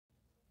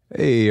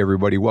Hey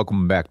everybody,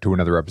 welcome back to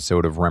another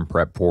episode of Rent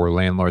Prep for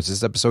Landlords. This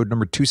is episode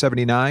number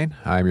 279.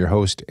 I'm your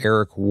host,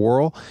 Eric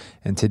Worrell,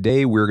 and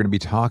today we're going to be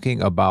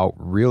talking about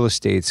real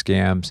estate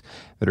scams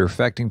that are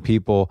affecting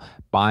people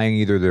buying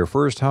either their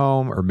first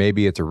home or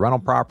maybe it's a rental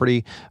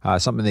property,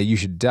 something that you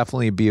should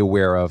definitely be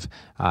aware of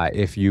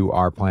if you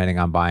are planning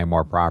on buying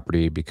more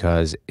property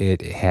because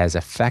it has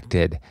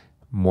affected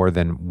more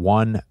than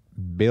 $1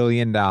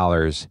 billion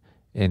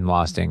in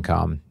lost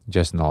income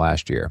just in the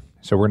last year.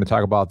 So we're going to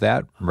talk about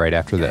that right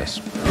after this.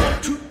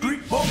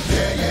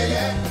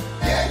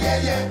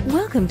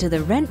 Welcome to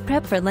the Rent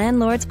Prep for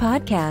Landlords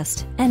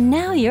podcast. And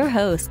now your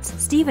hosts,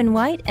 Stephen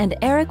White and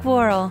Eric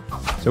Worrell.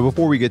 So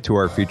before we get to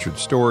our featured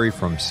story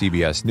from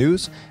CBS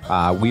News,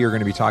 we are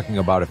going to be talking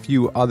about a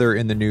few other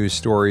in the news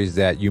stories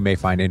that you may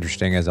find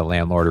interesting as a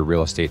landlord or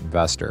real estate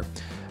investor.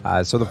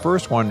 So the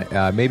first one,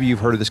 maybe you've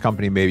heard of this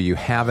company, maybe you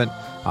haven't.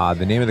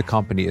 The name of the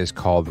company is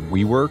called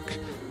WeWork.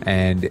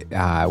 And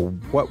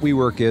what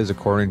WeWork is,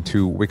 according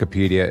to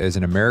Wikipedia, is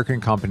an American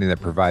company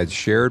that provides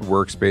shared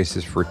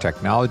workspaces for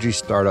technology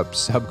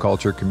startups,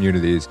 subculture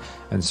communities,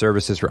 and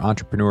services for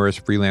entrepreneurs,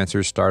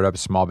 freelancers, startups,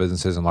 small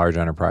businesses, and large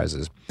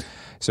enterprises.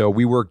 So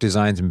WeWork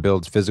designs and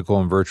builds physical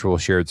and virtual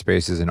shared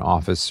spaces and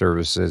office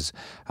services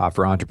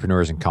for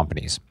entrepreneurs and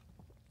companies.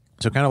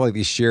 So kind of like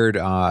these shared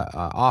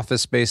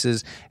office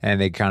spaces, and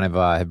they kind of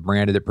have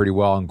branded it pretty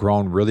well and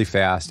grown really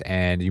fast.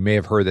 And you may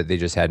have heard that they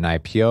just had an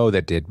IPO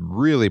that did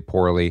really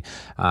poorly,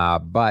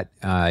 but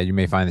you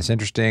may find this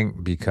interesting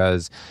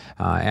because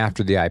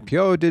after the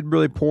IPO did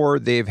really poor,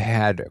 they've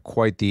had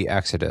quite the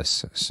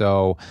exodus.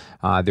 So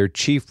their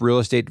chief real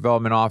estate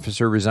development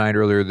officer resigned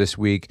earlier this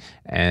week,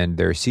 and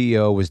their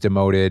CEO was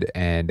demoted,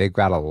 and they've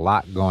got a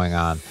lot going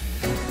on.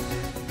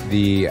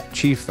 The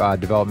chief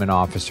development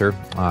officer,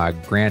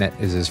 Granite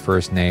is his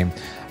first name,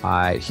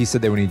 he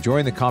said that when he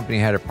joined the company,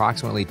 he had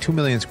approximately 2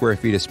 million square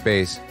feet of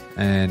space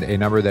and a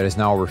number that is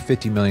now over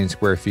 50 million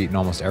square feet in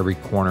almost every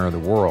corner of the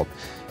world.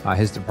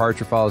 His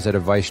departure follows that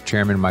of Vice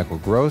Chairman Michael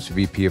Gross,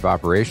 VP of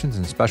Operations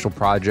and Special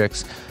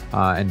Projects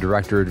and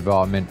Director of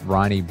Development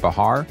Ronnie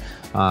Bahar.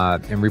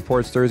 And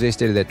reports Thursday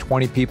stated that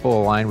 20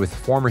 people aligned with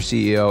former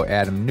CEO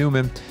Adam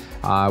Newman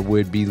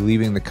would be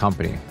leaving the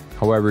company.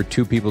 However,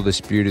 2 people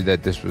disputed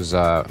that this was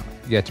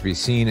yet to be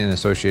seen and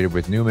associated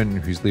with Newman,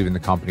 who's leaving the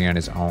company on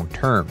his own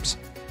terms.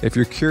 If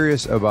you're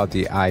curious about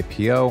the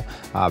IPO,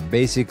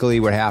 basically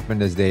what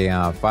happened is they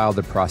filed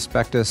a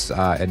prospectus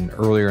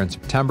earlier in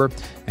September,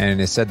 and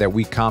it said that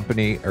We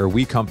Company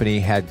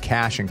had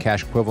cash and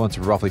cash equivalents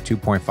of roughly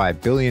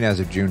 $2.5 billion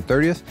as of June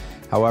 30th.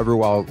 However,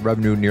 while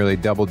revenue nearly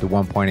doubled to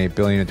 $1.8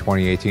 billion in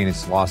 2018,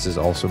 its losses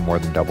also more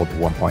than doubled to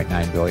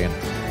 $1.9 billion.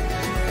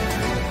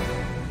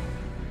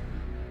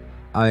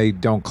 I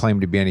don't claim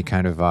to be any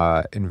kind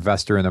of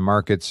investor in the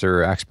markets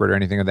or expert or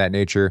anything of that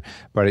nature,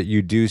 but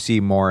you do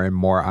see more and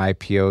more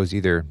IPOs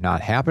either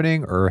not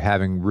happening or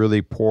having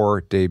really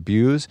poor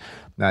debuts.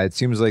 It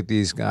seems like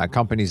these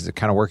companies that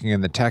kind of working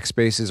in the tech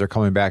spaces are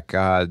coming back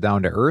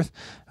down to earth.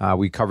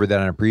 We covered that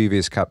on a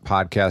previous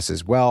podcast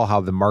as well,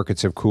 how the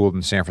markets have cooled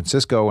in San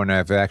Francisco and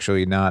have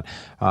actually not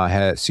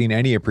seen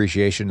any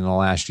appreciation in the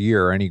last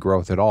year or any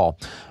growth at all,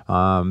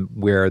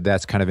 where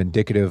that's kind of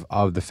indicative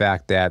of the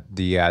fact that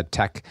the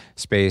tech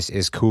space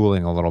is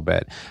cooling a little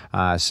bit.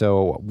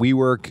 So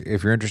WeWork,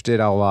 if you're interested,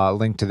 I'll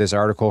link to this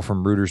article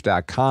from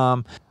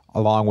Reuters.com.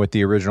 along with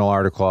the original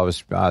article I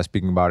was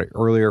speaking about it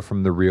earlier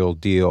from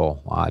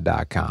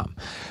therealdeal.com.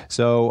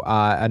 So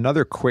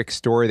another quick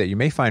story that you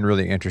may find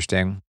really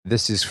interesting.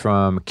 This is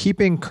from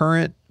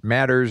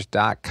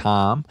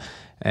keepingcurrentmatters.com,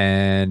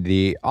 and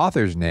the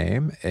author's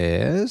name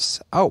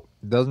is,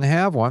 doesn't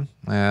have one.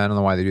 I don't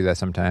know why they do that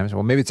sometimes.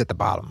 Well, maybe it's at the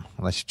bottom.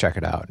 Let's check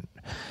it out.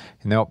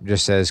 Nope,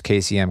 just says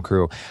KCM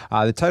Crew.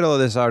 The title of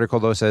this article,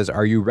 though, says,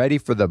 "Are you ready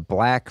for the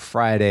Black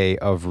Friday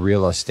of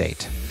real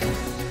estate?"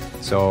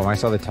 So when I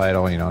saw the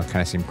title, it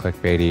kind of seemed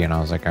clickbaity, and I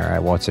was like, all right,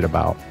 what's it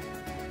about?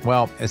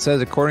 Well, it says,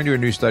 according to a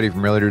new study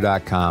from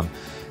Realtor.com,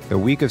 the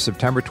week of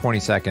September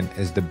 22nd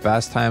is the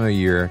best time of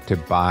year to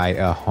buy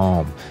a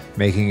home,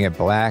 making it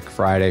Black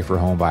Friday for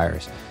home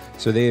buyers.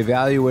 So they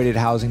evaluated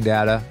housing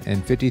data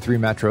in 53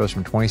 metros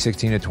from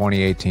 2016 to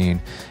 2018,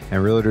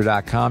 and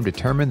Realtor.com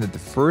determined that the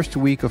first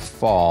week of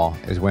fall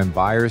is when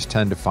buyers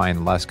tend to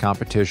find less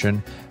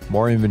competition,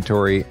 more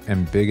inventory,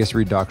 and biggest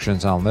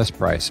reductions on list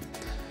price.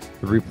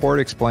 The report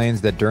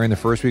explains that during the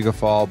first week of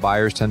fall,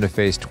 buyers tend to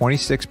face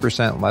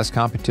 26% less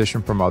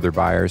competition from other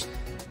buyers,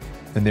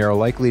 and they are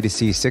likely to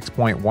see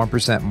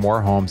 6.1% more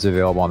homes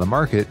available on the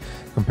market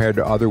compared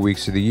to other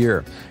weeks of the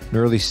year.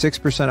 Nearly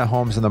 6% of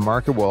homes in the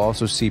market will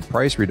also see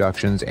price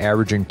reductions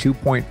averaging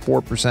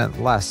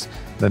 2.4% less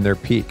than their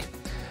peak.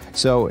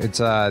 So it's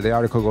the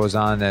article goes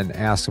on and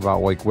asks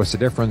about what's the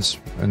difference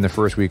in the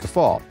first week of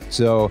fall.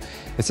 So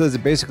it says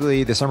that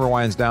basically the summer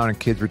winds down and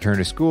kids return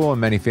to school, and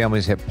many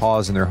families hit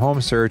pause in their home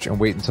search and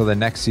wait until the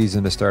next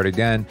season to start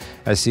again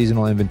as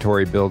seasonal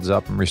inventory builds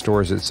up and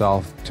restores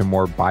itself to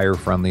more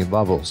buyer-friendly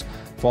levels.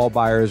 Fall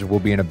buyers will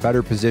be in a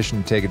better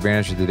position to take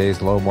advantage of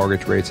today's low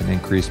mortgage rates and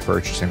increased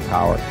purchasing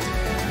power.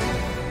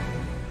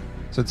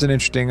 So it's an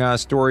interesting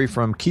story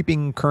from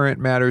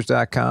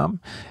keepingcurrentmatters.com.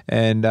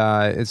 And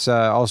it's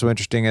also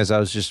interesting, as I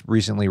was just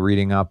recently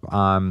reading up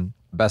on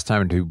best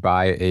time to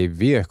buy a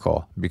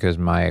vehicle, because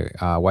my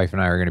wife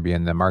and I are going to be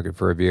in the market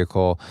for a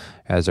vehicle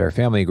as our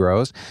family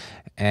grows.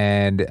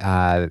 And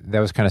that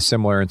was kind of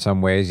similar in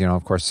some ways,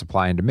 of course,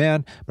 supply and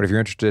demand. But if you're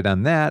interested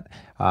in that,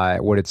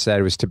 what it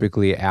said was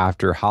typically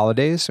after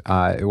holidays.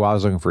 While I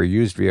was looking for a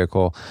used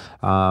vehicle,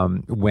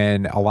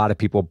 when a lot of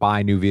people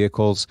buy new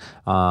vehicles,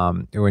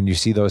 when you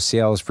see those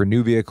sales for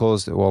new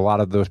vehicles, well, a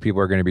lot of those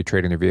people are going to be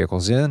trading their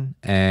vehicles in,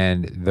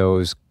 and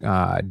those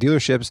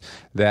dealerships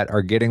that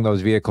are getting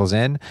those vehicles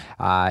in,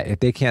 if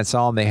they can't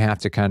sell them, they have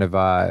to kind of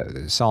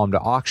sell them to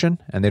auction,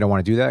 and they don't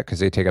want to do that because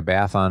they take a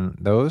bath on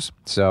those.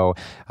 So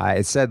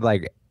it said,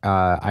 like,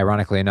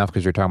 ironically enough,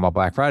 because you're talking about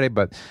Black Friday,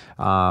 but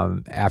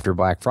after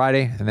Black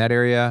Friday in that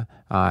area,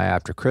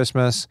 after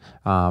Christmas,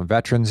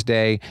 Veterans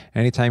Day,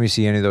 anytime you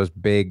see any of those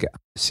big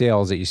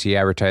sales that you see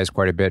advertised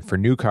quite a bit for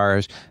new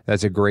cars,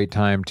 that's a great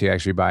time to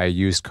actually buy a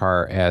used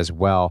car as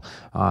well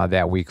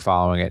that week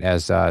following it,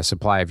 as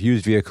supply of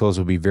used vehicles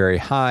will be very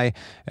high,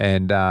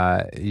 and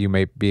you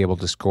may be able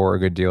to score a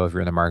good deal if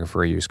you're in the market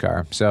for a used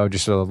car. So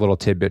just a little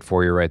tidbit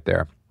for you right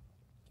there.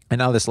 And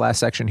now this last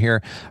section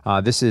here,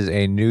 this is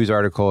a news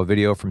article, a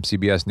video from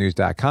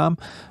CBSNews.com.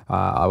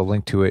 I will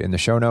link to it in the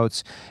show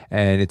notes.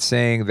 And it's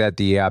saying that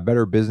the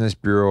Better Business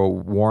Bureau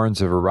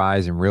warns of a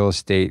rise in real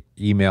estate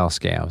email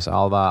scams.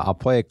 I'll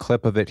play a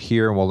clip of it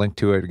here, and we'll link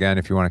to it again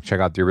if you want to check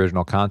out the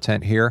original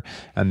content here,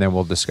 and then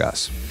we'll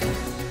discuss.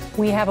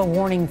 We have a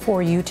warning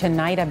for you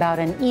tonight about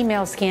an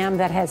email scam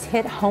that has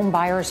hit home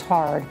buyers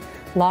hard.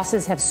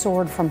 Losses have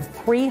soared from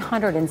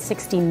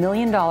 $360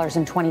 million in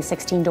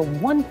 2016 to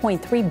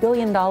 $1.3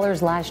 billion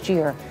last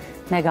year.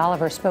 Meg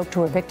Oliver spoke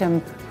to a victim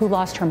who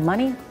lost her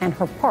money and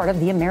her part of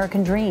the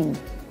American dream.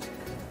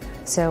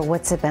 So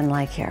what's it been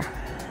like here?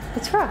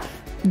 It's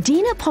rough.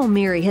 Dina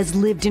Palmieri has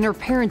lived in her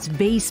parents'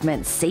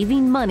 basement,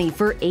 saving money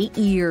for 8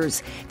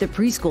 years. The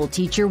preschool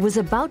teacher was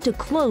about to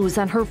close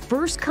on her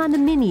first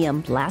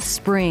condominium last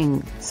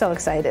spring. So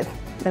excited.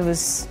 It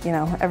was,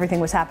 everything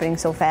was happening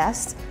so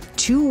fast.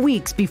 2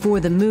 weeks before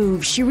the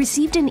move, she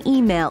received an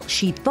email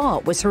she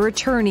thought was her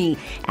attorney,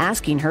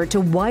 asking her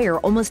to wire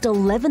almost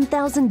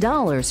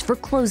 $11,000 for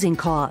closing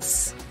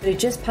costs. It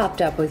just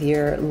popped up with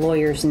your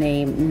lawyer's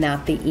name,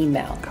 not the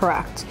email.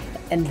 Correct.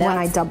 And when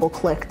I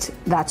double-clicked,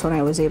 that's when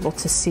I was able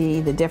to see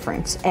the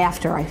difference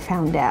after I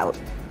found out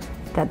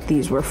that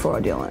these were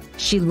fraudulent.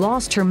 She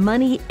lost her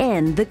money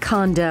and the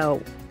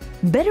condo.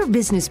 Better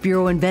Business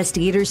Bureau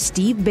investigator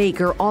Steve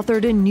Baker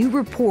authored a new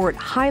report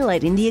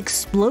highlighting the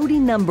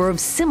exploding number of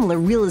similar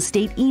real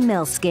estate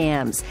email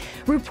scams.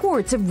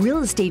 Reports of real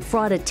estate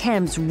fraud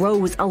attempts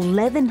rose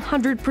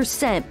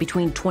 1,100%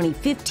 between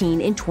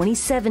 2015 and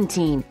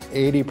 2017.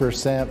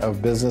 80%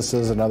 of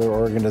businesses and other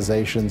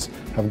organizations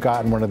have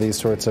gotten one of these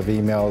sorts of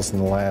emails in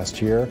the last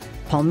year.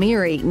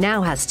 Palmieri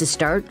now has to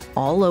start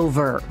all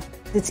over.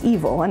 It's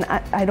evil, and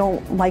I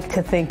don't like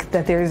to think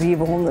that there's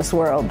evil in this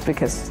world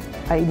because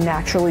I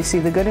naturally see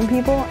the good in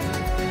people.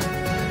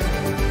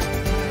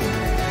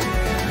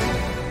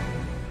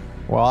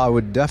 Well, I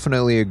would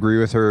definitely agree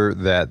with her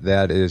that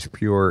that is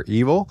pure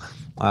evil.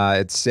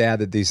 It's sad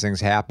that these things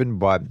happen,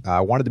 but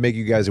I wanted to make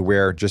you guys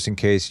aware just in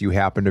case you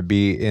happen to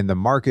be in the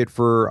market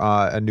for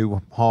a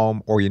new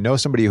home, or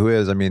somebody who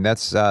is. I mean,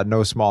 that's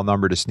no small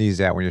number to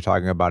sneeze at when you're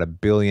talking about $1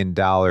 billion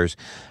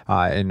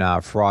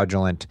in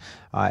fraudulent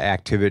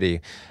activity.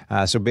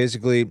 So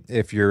basically,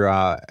 if you're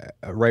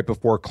right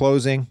before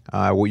closing,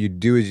 what you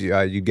do is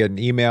you get an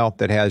email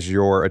that has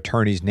your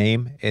attorney's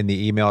name in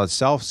the email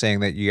itself,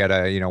 saying that you got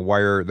to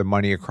wire the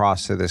money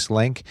across to this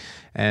link,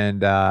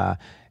 and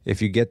if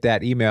you get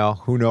that email,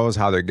 who knows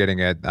how they're getting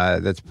it?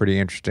 That's pretty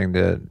interesting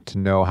to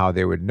know how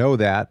they would know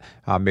that.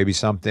 Maybe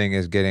something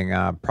is getting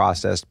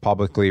processed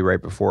publicly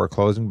right before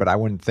closing, but I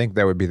wouldn't think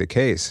that would be the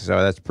case.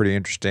 So that's pretty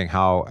interesting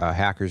how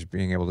hackers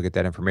being able to get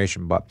that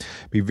information. But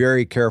be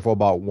very careful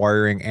about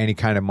wiring any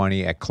kind of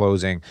money at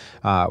closing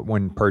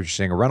when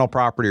purchasing a rental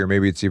property, or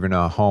maybe it's even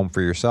a home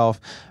for yourself,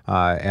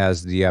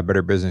 as the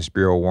Better Business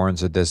Bureau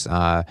warns that this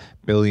 $1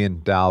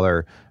 billion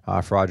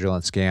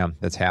fraudulent scam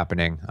that's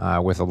happening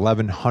with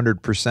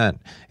 1,100%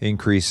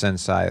 increase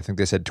since I think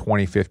they said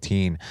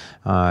 2015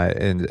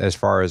 as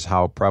far as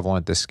how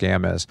prevalent this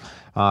scam is.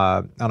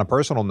 On a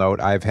personal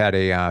note, I've had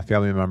a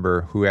family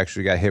member who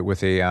actually got hit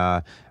with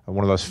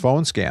one of those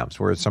phone scams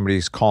where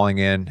somebody's calling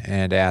in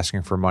and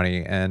asking for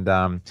money, and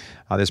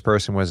this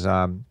person was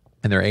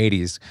in their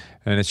 80s.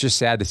 And it's just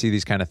sad to see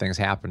these kind of things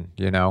happen,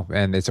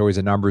 and it's always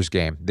a numbers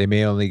game. They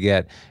may only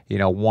get,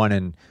 1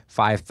 in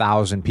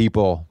 5,000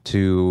 people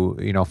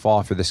to,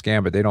 fall for the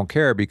scam, but they don't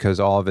care because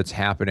all of it's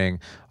happening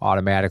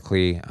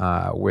automatically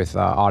with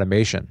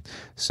automation.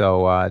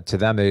 So to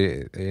them,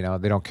 they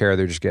don't care.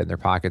 They're just getting their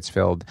pockets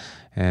filled.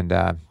 And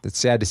it's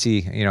sad to see,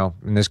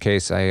 in this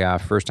case, a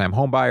first-time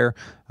home buyer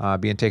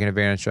being taken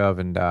advantage of,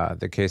 and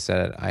the case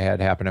that I had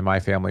happen in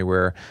my family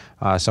where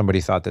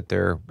somebody thought that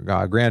their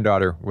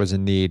granddaughter was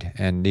in need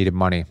and needed needed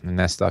money. And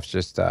that stuff's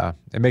just,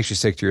 it makes you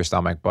sick to your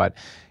stomach, but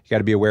you got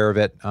to be aware of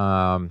it.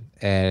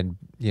 And,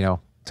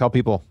 tell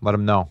people, let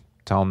them know,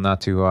 tell them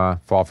not to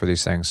fall for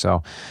these things.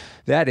 So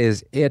that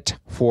is it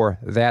for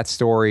that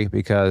story,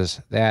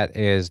 because that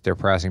is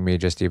depressing me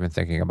just even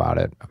thinking about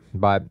it.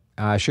 But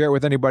share it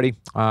with anybody,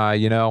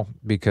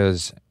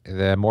 because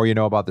the more you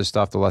know about this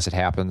stuff, the less it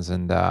happens,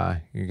 and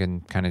you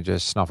can kind of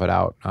just snuff it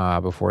out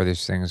before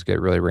these things get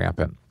really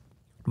rampant.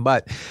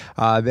 But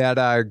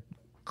that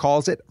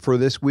calls it for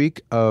this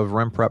week of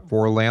Rent Prep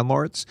for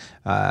Landlords.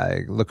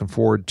 Looking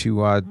forward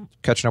to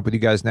catching up with you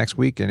guys next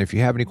week. And if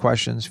you have any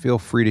questions, feel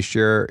free to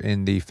share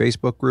in the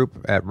Facebook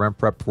group at Rent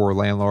Prep for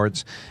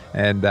Landlords.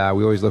 And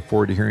we always look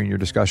forward to hearing your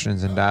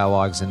discussions and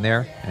dialogues in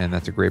there. And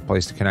that's a great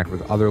place to connect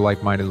with other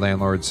like-minded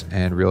landlords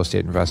and real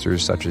estate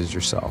investors such as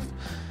yourself.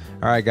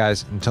 All right,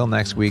 guys, until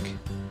next week,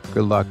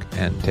 good luck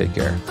and take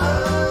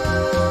care.